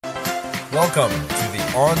Welcome to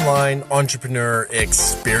the Online Entrepreneur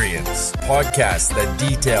Experience podcast that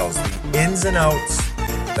details the ins and outs,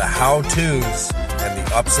 the how-tos, and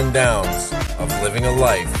the ups and downs of living a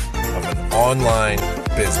life of an online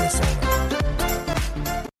business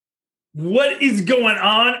owner. What is going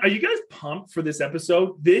on? Are you guys pumped for this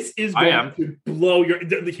episode? This is going to blow your...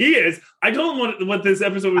 He is. I told him what this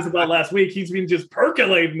episode was about last week. He's been just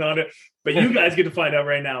percolating on it, but you guys get to find out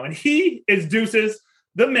right now. And he is Deuces,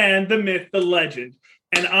 the man, the myth, the legend.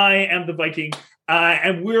 And I am the Viking.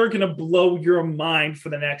 And we're going to blow your mind for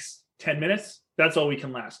the next 10 minutes. That's all we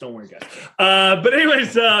can last. Don't worry, guys. But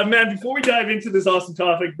anyways, man, before we dive into this awesome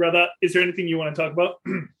topic, brother, is there anything you want to talk about?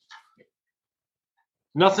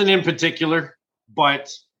 Nothing in particular,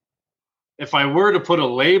 but if I were to put a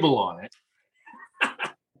label on it,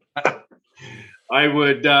 I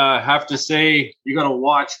would have to say you got to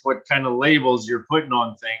watch what kind of labels you're putting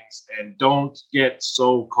on things and don't get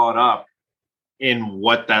so caught up in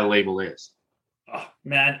what that label is. Oh,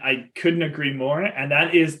 man, I couldn't agree more. And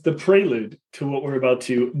that is the prelude to what we're about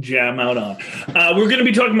to jam out on. We're going to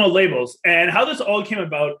be talking about labels. And how this all came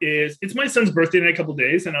about is it's my son's birthday in a couple of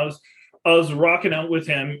days. And I was rocking out with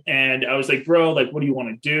him and I was like, bro, like, what do you want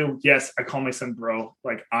to do? Yes, I call my son bro.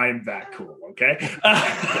 Like, I am that cool. Okay.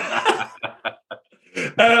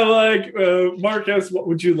 And I'm like, Marcus, what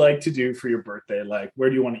would you like to do for your birthday? Like, where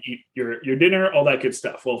do you want to eat your dinner? All that good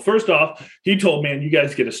stuff. Well, first off, he told me, and you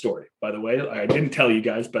guys get a story, by the way. I didn't tell you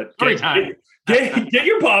guys, but get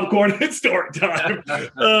your popcorn. It's story time.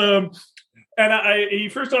 And he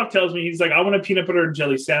first off tells me, he's like, I want a peanut butter and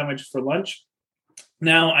jelly sandwich for lunch.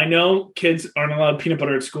 Now, I know kids aren't allowed peanut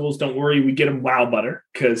butter at schools. Don't worry. We get them wow butter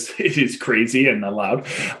because it is crazy and allowed.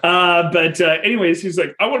 But anyways, he's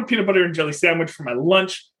like, I want a peanut butter and jelly sandwich for my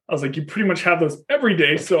lunch. I was like, you pretty much have those every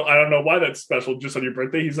day. So I don't know why that's special just on your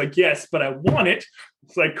birthday. He's like, yes, but I want it.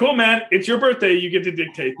 It's like, cool, man. It's your birthday. You get to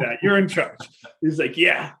dictate that. You're in charge. He's like,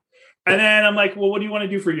 yeah. And then I'm like, well, what do you want to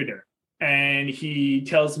do for your dinner? And he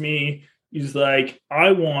tells me, he's like,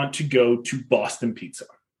 I want to go to Boston Pizza.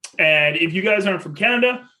 And if you guys aren't from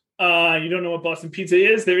Canada, you don't know what Boston Pizza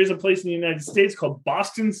is, there is a place in the United States called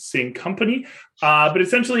Boston, same company. But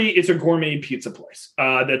essentially, it's a gourmet pizza place.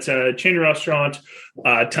 That's a chain restaurant,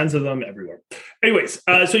 tons of them everywhere. Anyways,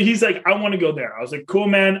 so he's like, I want to go there. I was like, cool,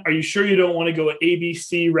 man. Are you sure you don't want to go to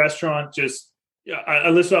ABC restaurant? I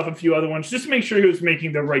listed off a few other ones just to make sure he was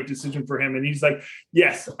making the right decision for him. And he's like,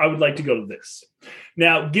 yes, I would like to go to this.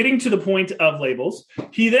 Now, getting to the point of labels,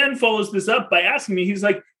 he then follows this up by asking me, he's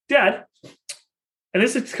like, Dad, and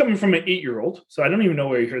this is coming from an 8-year-old, so I don't even know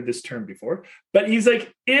where he heard this term before, but he's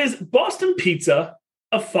like, is Boston Pizza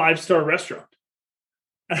a 5-star restaurant?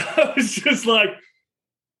 And I was just like,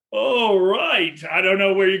 oh, right. I don't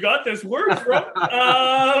know where you got this word from.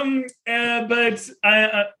 But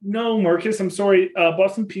no, Marcus, I'm sorry.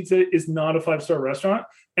 Boston Pizza is not a 5-star restaurant.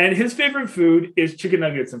 And his favorite food is chicken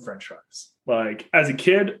nuggets and French fries. Like, as a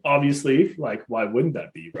kid, obviously, like, why wouldn't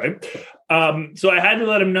that be, right? So I had to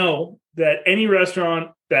let him know that any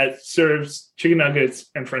restaurant that serves chicken nuggets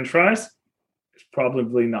and French fries is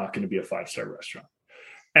probably not going to be a 5-star restaurant.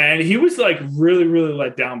 And he was like really, really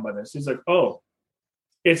let down by this. He's like, oh,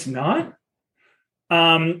 it's not?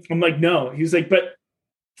 I'm like, no. He's like, but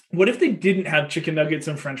what if they didn't have chicken nuggets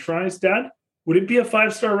and French fries, Dad? Would it be a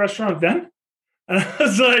 5-star restaurant then? And I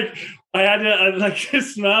was like, I had to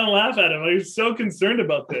just smile and laugh at him. I was so concerned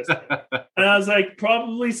about this. And I was like,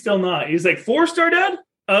 probably still not. He's like, 4-star, Dad?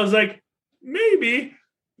 I was like, maybe.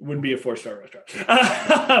 Wouldn't be a 4-star restaurant.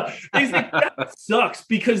 He's like, that sucks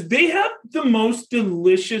because they have the most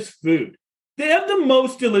delicious food. They have the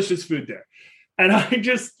most delicious food there. And I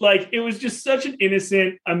just like, it was just such an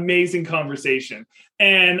innocent, amazing conversation.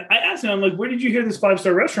 And I asked him, I'm like, where did you hear this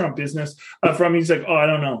 5-star restaurant business from? He's like, oh, I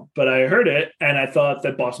don't know, but I heard it. And I thought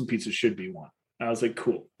that Boston Pizza should be one. And I was like,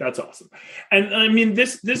 cool, that's awesome. And I mean,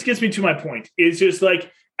 this gets me to my point. It's just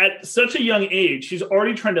like at such a young age, she's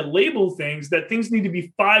already trying to label things that things need to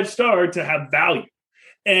be 5-star to have value.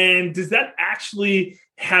 And does that actually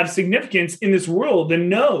have significance in this world? And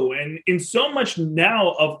no. And in so much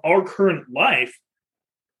now of our current life,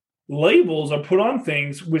 labels are put on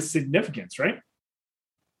things with significance, right?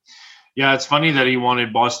 Yeah, it's funny that he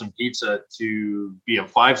wanted Boston Pizza to be a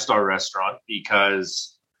 5-star restaurant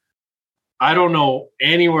because I don't know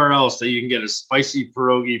anywhere else that you can get a spicy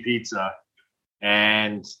pierogi pizza.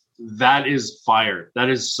 And that is fire. That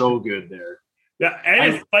is so good there. Yeah,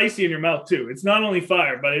 and it's spicy in your mouth too. It's not only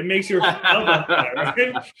fire, but it makes your mouth on fire,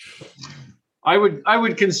 right? I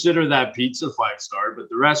would consider that pizza 5-star, but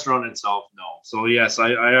the restaurant itself, no. So yes,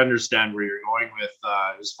 I understand where you're going with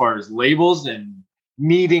as far as labels, and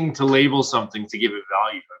needing to label something to give it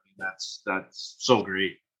value. I mean, that's so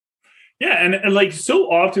great. Yeah, and like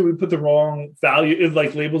so often we put the wrong value,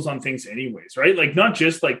 like labels on things anyways, right? Like not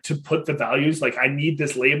just like to put the values, like I need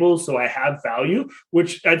this label so I have value,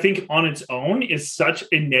 which I think on its own is such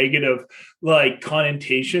a negative like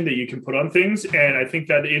connotation that you can put on things. And I think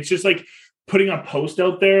that it's just like putting a post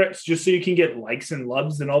out there just so you can get likes and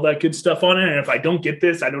loves and all that good stuff on it. And if I don't get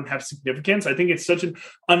this, I don't have significance. I think it's such an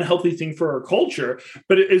unhealthy thing for our culture.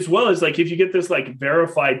 But as well as like, if you get this like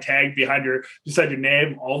verified tag beside your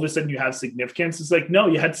name, all of a sudden you have significance. It's like, no,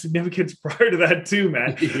 you had significance prior to that too,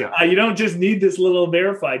 man. Yeah. You don't just need this little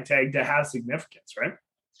verified tag to have significance, right?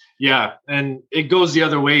 Yeah. And it goes the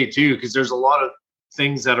other way too, because there's a lot of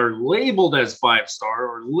things that are labeled as 5-star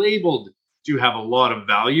or labeled to have a lot of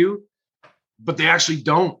value, but they actually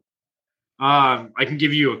don't. I can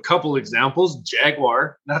give you a couple examples.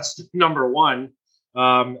 Jaguar, that's number one.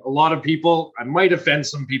 A lot of people, I might offend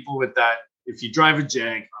some people with that. If you drive a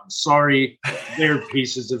Jag, I'm sorry, they're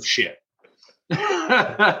pieces of shit.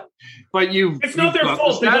 But it's not their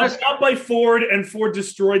fault. They got bought by Ford and Ford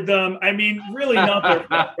destroyed them. I mean, really not their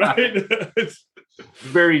fault, right?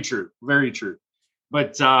 Very true. Very true.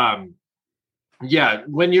 But yeah,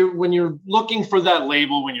 when you're looking for that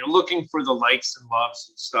label, when you're looking for the likes and loves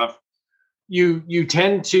and stuff, you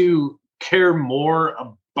tend to care more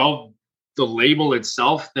about the label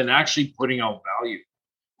itself than actually putting out value.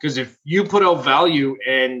 Because if you put out value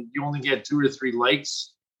and you only get 2 or 3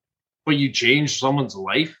 likes, but you change someone's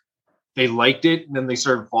life, they liked it and then they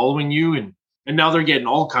started following you and now they're getting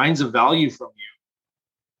all kinds of value from you,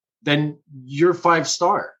 then you're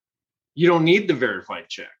 5-star. You don't need the verified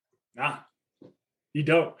check. Nah. You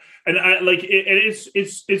don't. And I like it's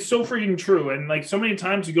so freaking true. And like so many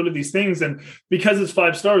times you go to these things and because it's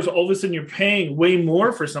 5 stars, all of a sudden you're paying way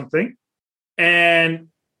more for something. And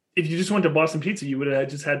if you just went to Boston Pizza, you would have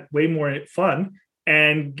just had way more fun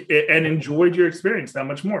and enjoyed your experience that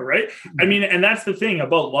much more, right? I mean, and that's the thing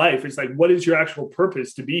about life. It's like, what is your actual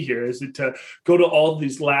purpose to be here? Is it to go to all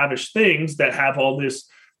these lavish things that have all this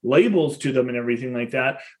labels to them and everything like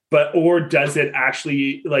that, or does it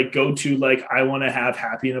actually like go to like, I want to have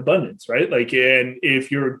happy and abundance, right? Like, and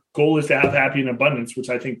if your goal is to have happy and abundance, which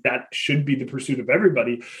I think that should be the pursuit of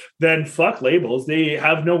everybody, then fuck labels. They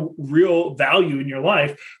have no real value in your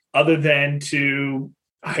life other than to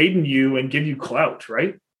heighten you and give you clout,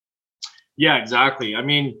 right? Yeah, exactly. I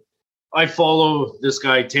mean, I follow this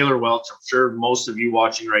guy, Taylor Welch. I'm sure most of you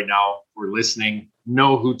watching right now or listening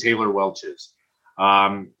know who Taylor Welch is.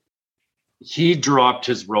 He dropped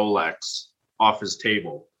his Rolex off his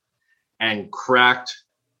table and cracked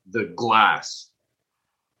the glass.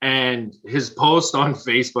 And his post on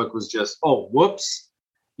Facebook was just, oh, whoops,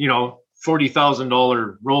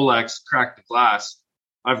 $40,000 Rolex cracked the glass.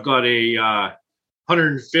 I've got a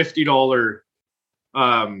 $150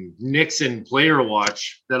 Nixon player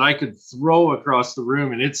watch that I could throw across the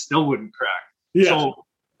room and it still wouldn't crack. Yeah. So,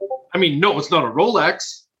 I mean, no, it's not a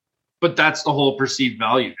Rolex, but that's the whole perceived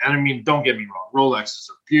value. And I mean, don't get me wrong, Rolexes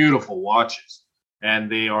are beautiful watches,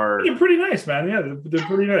 and they are pretty nice, man. Yeah, they're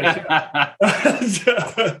pretty nice.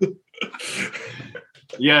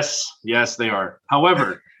 Yes, they are.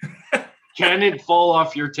 However, can it fall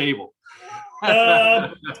off your table?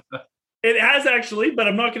 It has actually, but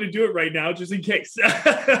I'm not going to do it right now, just in case. You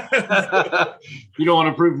don't want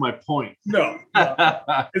to prove my point. No.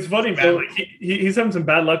 It's funny, man. Like he's having some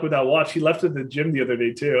bad luck with that watch. He left it at the gym the other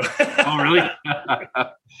day, too. Oh, really?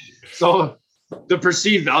 So the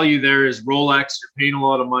perceived value there is Rolex. You're paying a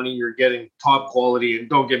lot of money. You're getting top quality. And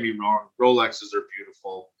don't get me wrong, Rolexes are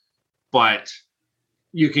beautiful. But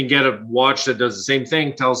you can get a watch that does the same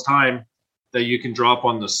thing, tells time, that you can drop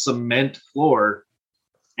on the cement floor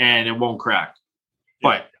and it won't crack.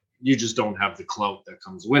 But you just don't have the clout that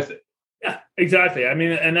comes with it. Yeah, exactly. I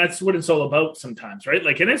mean, and that's what it's all about sometimes, right?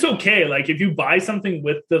 Like, and it's okay. Like if you buy something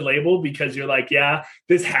with the label because you're like, yeah,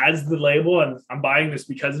 this has the label and I'm buying this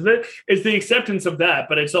because of it, it's the acceptance of that.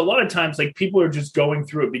 But it's a lot of times like people are just going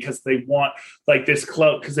through it because they want like this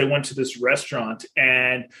clout because they went to this restaurant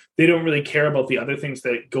and they don't really care about the other things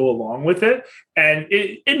that go along with it. And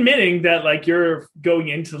admitting that like you're going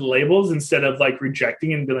into the labels instead of like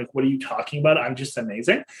rejecting and being like, what are you talking about? I'm just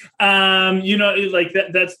amazing. Like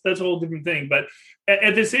that's a whole different thing. But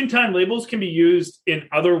at the same time, labels can be used in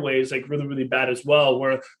other ways, like really, really bad as well,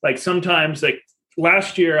 where like sometimes like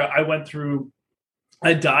last year I went through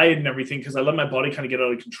a diet and everything because I let my body kind of get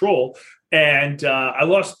out of control. And I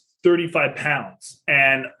lost 35 pounds.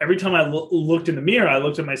 And every time I looked in the mirror, I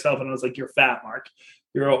looked at myself and I was like, you're fat, Mark.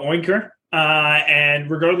 You're an oinker. And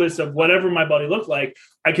regardless of whatever my body looked like,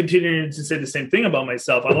 I continued to say the same thing about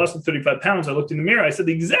myself. I lost the 35 pounds. I looked in the mirror. I said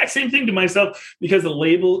the exact same thing to myself because the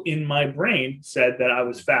label in my brain said that I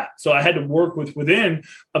was fat. So I had to work within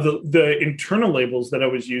of the internal labels that I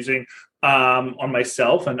was using on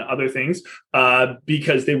myself and other things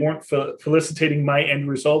because they weren't felicitating my end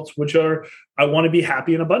results, which are I want to be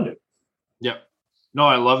happy and abundant. Yeah. No,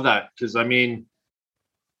 I love that because, I mean,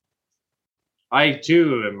 I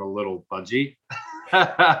too am a little pudgy,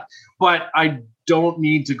 but I don't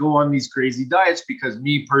need to go on these crazy diets because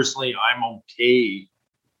me personally, I'm okay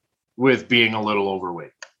with being a little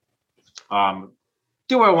overweight.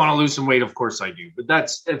 Do I want to lose some weight? Of course I do, but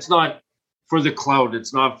it's not for the clout.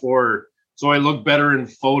 It's not so I look better in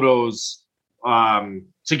photos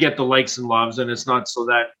to get the likes and loves. And it's not so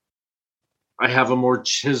that I have a more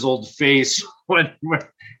chiseled face when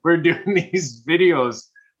we're doing these videos,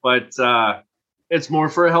 but it's more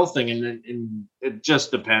for a health thing, and it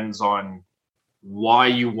just depends on why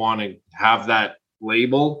you want to have that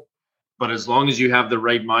label. But as long as you have the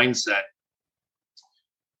right mindset,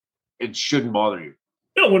 it shouldn't bother you.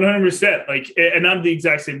 No, 100%. Like, and I'm the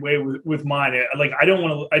exact same way with mine. Like, I didn't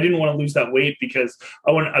want to lose that weight because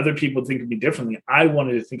I wanted other people to think of me differently. I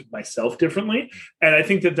wanted to think of myself differently. And I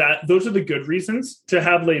think that those are the good reasons to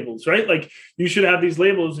have labels, right? Like, you should have these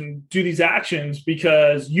labels and do these actions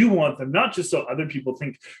because you want them, not just so other people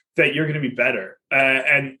think that you're going to be better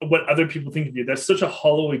and what other people think of you. That's such a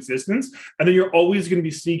hollow existence. And then you're always going to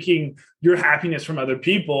be seeking your happiness from other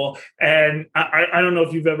people. And I don't know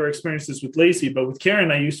if you've ever experienced this with Lacey, but with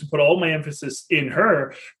Karen, I used to put all my emphasis in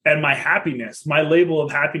her and my happiness. My label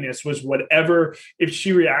of happiness was whatever. If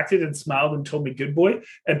she reacted and smiled and told me good boy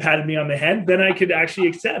and patted me on the head, then I could actually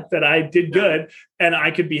accept that I did good and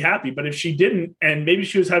I could be happy. But if she didn't, and maybe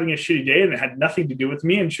she was having a shitty day and it had nothing to do with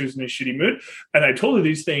me and she was in a shitty mood, and I told her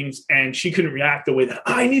these things and she couldn't react the way that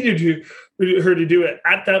I needed her to do it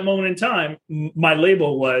at that moment in time, my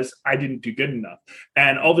label was I didn't do good enough.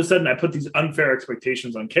 And all of a sudden I put these unfair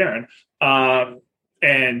expectations on Karen.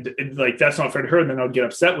 And like, that's not fair to her. And then I'll get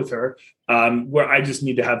upset with her where I just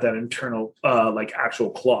need to have that internal like actual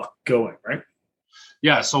clock going. Right.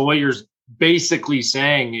 Yeah. So what you're basically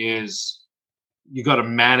saying is you got to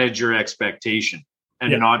manage your expectation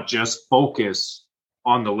and not just focus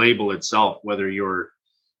on the label itself, whether you're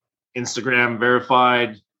Instagram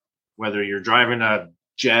verified, whether you're driving a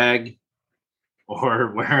Jag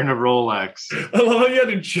or wearing a Rolex. I love how you had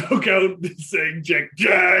to joke out saying Jag.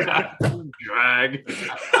 Drag.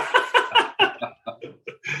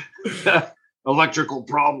 Electrical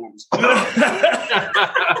problems.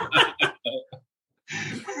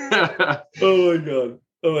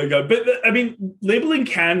 Oh my God. But I mean, labeling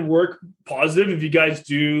can work positive if you guys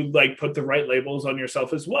do like put the right labels on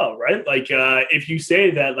yourself as well, right? Like if you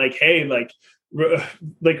say that like, hey, like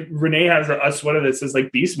Renee has a sweater that says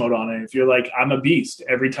like beast mode on it. If you're like, I'm a beast,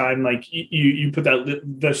 every time like you put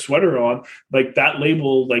the sweater on, like that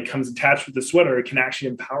label like comes attached with the sweater, it can actually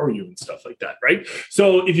empower you and stuff like that, right?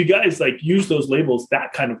 So if you guys like use those labels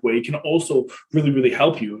that kind of way, it can also really, really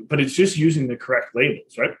help you. But it's just using the correct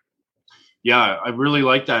labels, right? Yeah, I really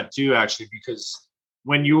like that too, actually, because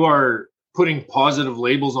when you are putting positive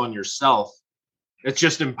labels on yourself, it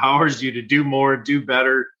just empowers you to do more, do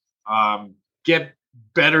better, get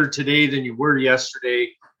better today than you were yesterday.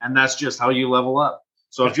 And that's just how you level up.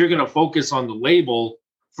 So if you're going to focus on the label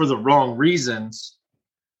for the wrong reasons,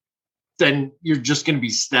 then you're just going to be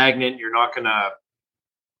stagnant. You're not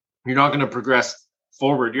going to progress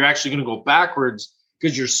forward. You're actually going to go backwards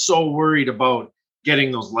because you're so worried about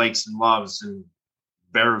getting those likes and loves and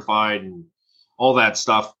verified and all that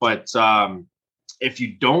stuff. But if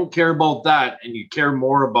you don't care about that and you care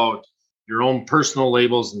more about your own personal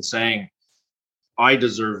labels and saying, I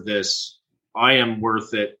deserve this, I am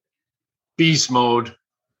worth it, beast mode,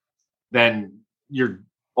 then you're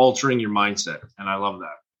altering your mindset. And I love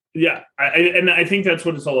that. Yeah. I think that's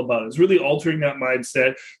what it's all about. It's really altering that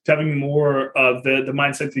mindset to having more of the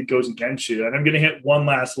mindset that goes against you. And I'm going to hit one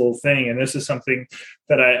last little thing. And this is something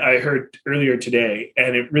that I heard earlier today,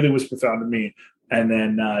 and it really was profound to me. And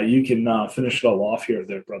then you can finish it all off here,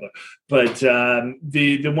 there, brother. But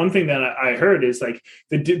the one thing that I heard is like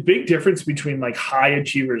the big difference between like high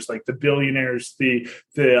achievers, like the billionaires, the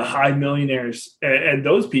high millionaires, and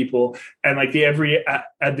those people, and like the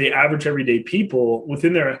average everyday people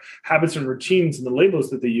within their habits and routines and the labels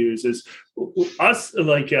that they use is us,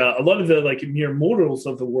 like a lot of the like mere mortals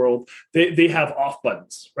of the world, they have off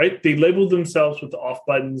buttons, right? They label themselves with the off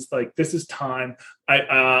buttons. Like, this is time.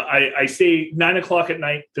 I say 9 o'clock at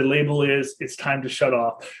night. The label is it's time to shut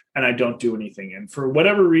off, and I don't do anything. And for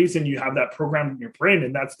whatever reason, you have that programmed in your brain,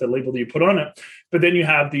 and that's the label that you put on it. But then you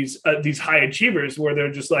have these high achievers where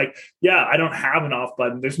they're just like, yeah, I don't have an off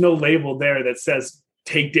button. There's no label there that says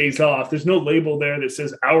take days off. There's no label there that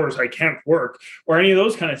says hours I can't work or any of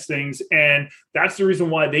those kind of things. And that's the reason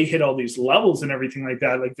why they hit all these levels and everything like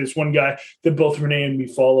that. Like this one guy that both Renee and me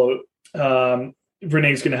follow.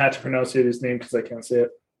 Renee's going to have to pronounce his name because I can't say it.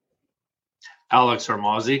 Alex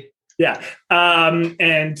Hormozzi. Yeah. I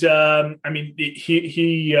mean,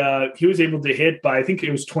 he was able to hit by, I think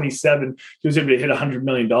it was 27. He was able to hit $100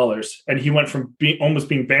 million. And he went from almost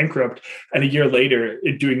being bankrupt and a year later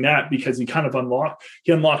doing that because he kind of unlocked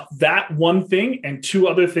that one thing and two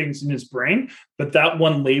other things in his brain, but that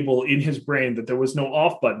one label in his brain that there was no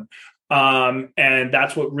off button. And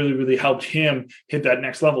that's what really, really helped him hit that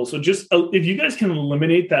next level. So just if you guys can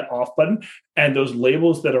eliminate that off button and those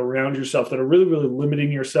labels that are around yourself that are really, really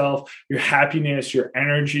limiting yourself, your happiness, your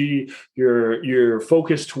energy, your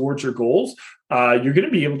focus towards your goals, you're going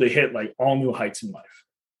to be able to hit like all new heights in life.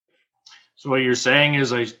 So what you're saying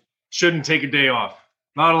is I shouldn't take a day off.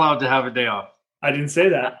 Not allowed to have a day off. I didn't say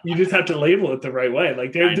that. You just have to label it the right way.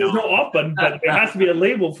 Like there's no off button, but there has to be a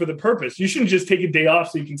label for the purpose. You shouldn't just take a day off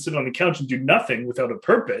so you can sit on the couch and do nothing without a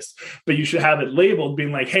purpose. But you should have it labeled,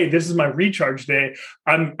 being like, "Hey, this is my recharge day.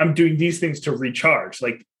 I'm doing these things to recharge."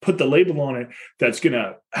 Like put the label on it that's going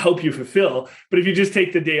to help you fulfill. But if you just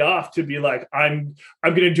take the day off to be like, I'm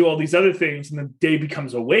going to do all these other things, and the day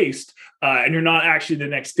becomes a waste, and you're not actually the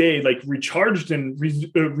next day like recharged and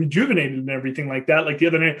rejuvenated and everything like that. Like the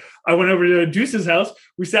other night, I went over to Deuces' house.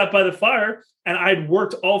 We sat by the fire, and I'd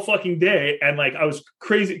worked all fucking day, and like I was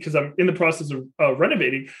crazy because I'm in the process of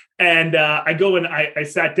renovating. And I go and I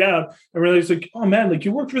sat down and realized like, oh man, like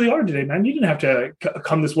you worked really hard today, man. You didn't have to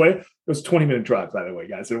come this way. It was a 20-minute drive, by the way,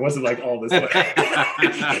 guys. It wasn't like all this way.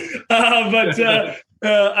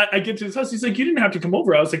 I get to his house. He's like, you didn't have to come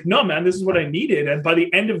over. I was like, no, man, this is what I needed. And by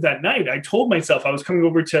the end of that night, I told myself I was coming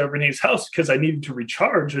over to Renee's house because I needed to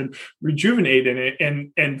recharge and rejuvenate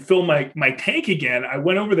and fill my tank again. I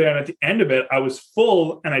went over there, and at the end of it, I was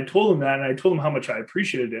full. And I told him that, and I told him how much I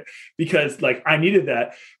appreciated it because like I needed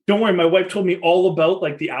that. Don't worry, my wife told me all about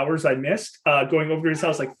like the hours I missed going over to his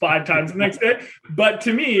house like 5 times the next day. But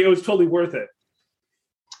to me, it was totally worth it.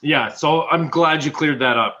 Yeah, so I'm glad you cleared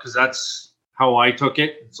that up because that's how I took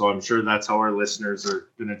it. So I'm sure that's how our listeners are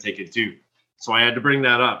going to take it too. So I had to bring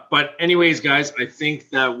that up. But anyways, guys, I think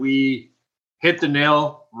that we hit the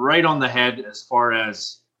nail right on the head as far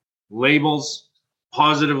as labels,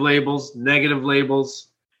 positive labels, negative labels,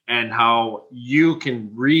 and how you can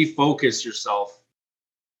refocus yourself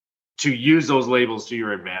to use those labels to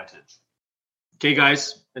your advantage. Okay,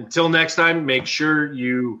 guys, until next time, make sure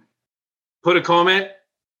you put a comment,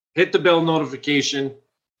 hit the bell notification,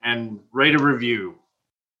 and write a review.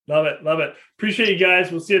 Love it. Love it. Appreciate you guys.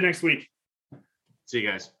 We'll see you next week. See you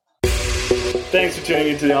guys. Thanks for tuning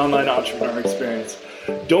into the Online Entrepreneur Experience.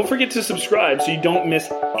 Don't forget to subscribe so you don't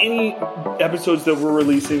miss any episodes that we're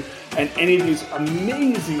releasing and any of these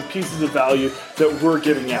amazing pieces of value that we're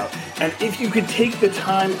giving out. And if you could take the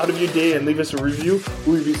time out of your day and leave us a review,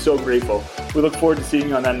 we'd be so grateful. We look forward to seeing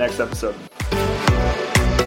you on that next episode.